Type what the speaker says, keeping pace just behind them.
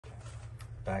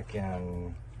back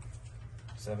in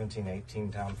 17,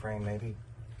 18 time frame maybe,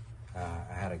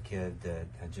 I had a kid that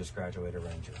had just graduated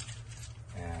Ranger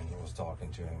and was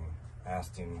talking to him,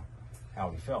 asked him how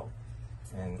he felt.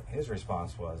 And his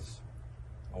response was,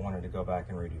 I wanted to go back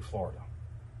and redo Florida.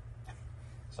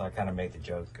 So I kind of made the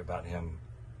joke about him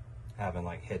having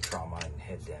like head trauma and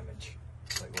head damage.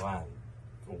 It's like,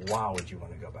 why would you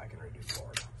want to go back and redo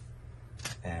Florida?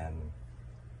 And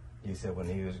he said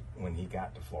when he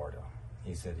got to Florida,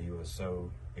 he said he was so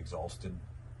exhausted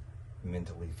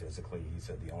mentally, physically. He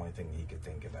said the only thing he could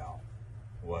think about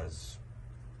was,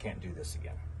 can't do this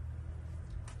again.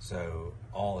 So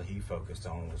all he focused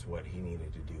on was what he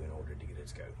needed to do in order to get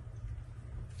his go.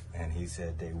 And he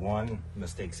said day one,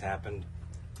 mistakes happened.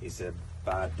 He said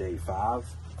by day 5,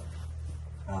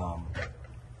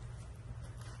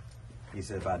 he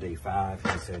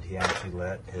said he actually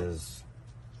let his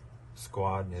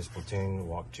squad, his platoon,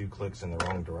 walk 2 clicks in the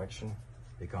wrong direction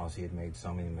because he had made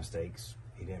so many mistakes.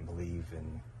 He didn't believe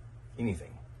in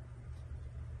anything.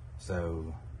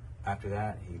 So after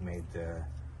that, he made the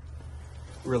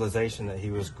realization that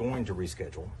he was going to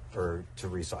reschedule or to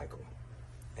recycle,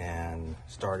 and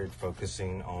started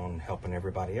focusing on helping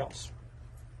everybody else.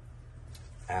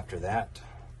 After that,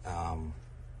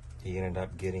 he ended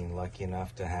up getting lucky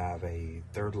enough to have a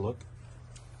 3rd look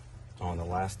on the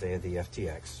last day of the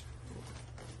FTX.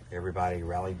 Everybody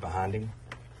rallied behind him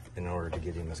in order to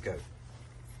get him his go.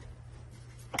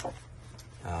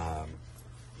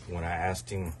 When I asked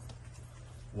him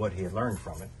what he had learned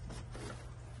from it,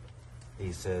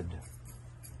 he said,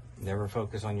 never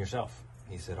focus on yourself.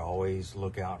 He said, always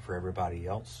look out for everybody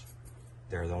else.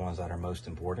 They're the ones that are most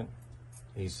important.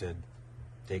 He said,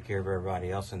 take care of everybody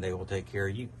else and they will take care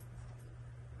of you.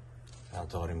 I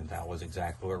told him that was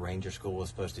exactly what Ranger School was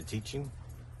supposed to teach him.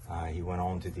 He went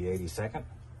on to the 82nd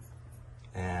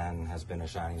and has been a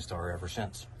shining star ever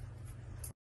since.